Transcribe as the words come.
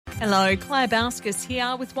Hello, Claire Bauskas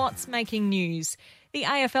here with what's making news. The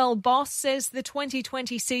AFL boss says the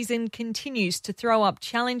 2020 season continues to throw up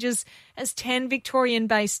challenges as 10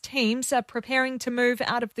 Victorian-based teams are preparing to move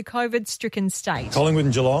out of the COVID-stricken state. Collingwood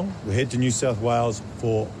and Geelong will head to New South Wales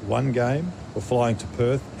for one game. We're flying to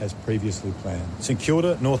Perth as previously planned. St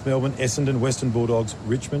Kilda, North Melbourne, Essendon, Western Bulldogs,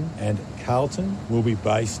 Richmond and Carlton will be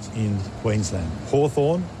based in Queensland.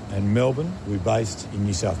 Hawthorn and Melbourne will be based in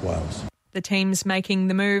New South Wales. The teams making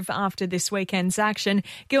the move after this weekend's action.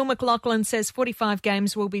 Gil McLachlan says 45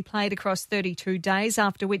 games will be played across 32 days,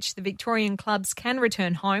 after which the Victorian clubs can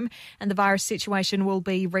return home and the virus situation will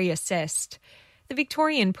be reassessed. The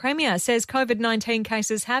Victorian Premier says COVID-19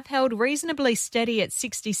 cases have held reasonably steady at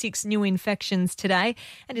 66 new infections today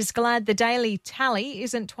and is glad the daily tally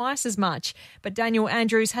isn't twice as much. But Daniel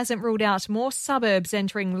Andrews hasn't ruled out more suburbs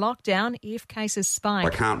entering lockdown if cases spike. I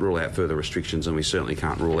can't rule out further restrictions, and we certainly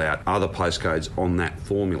can't rule out other postcodes on that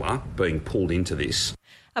formula being pulled into this.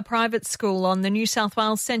 A private school on the New South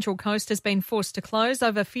Wales Central Coast has been forced to close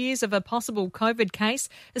over fears of a possible COVID case.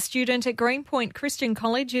 A student at Greenpoint Christian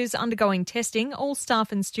College is undergoing testing. All staff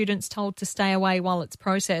and students told to stay away while it's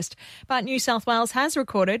processed. But New South Wales has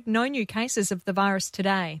recorded no new cases of the virus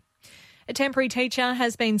today. A temporary teacher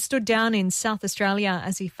has been stood down in South Australia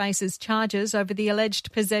as he faces charges over the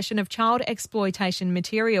alleged possession of child exploitation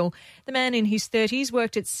material. The man in his 30s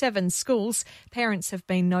worked at 7 schools. Parents have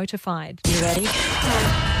been notified. You ready?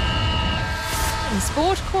 In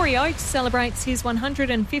sport, Corey Oates celebrates his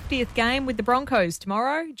 150th game with the Broncos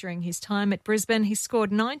tomorrow. During his time at Brisbane, he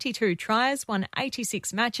scored 92 tries, won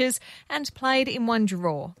 86 matches and played in 1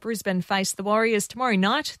 draw. Brisbane face the Warriors tomorrow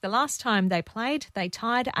night. The last time they played, they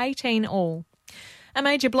tied 18-all. A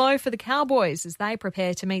major blow for the Cowboys as they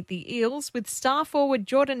prepare to meet the Eels, with star forward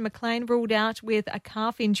Jordan McLean ruled out with a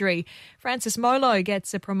calf injury. Francis Molo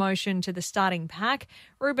gets a promotion to the starting pack.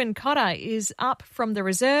 Ruben Cotter is up from the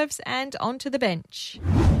reserves and onto the bench.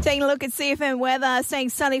 Taking a look at CFM weather, staying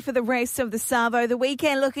sunny for the rest of the Savo. The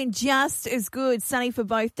weekend looking just as good. Sunny for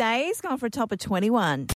both days, going for a top of 21.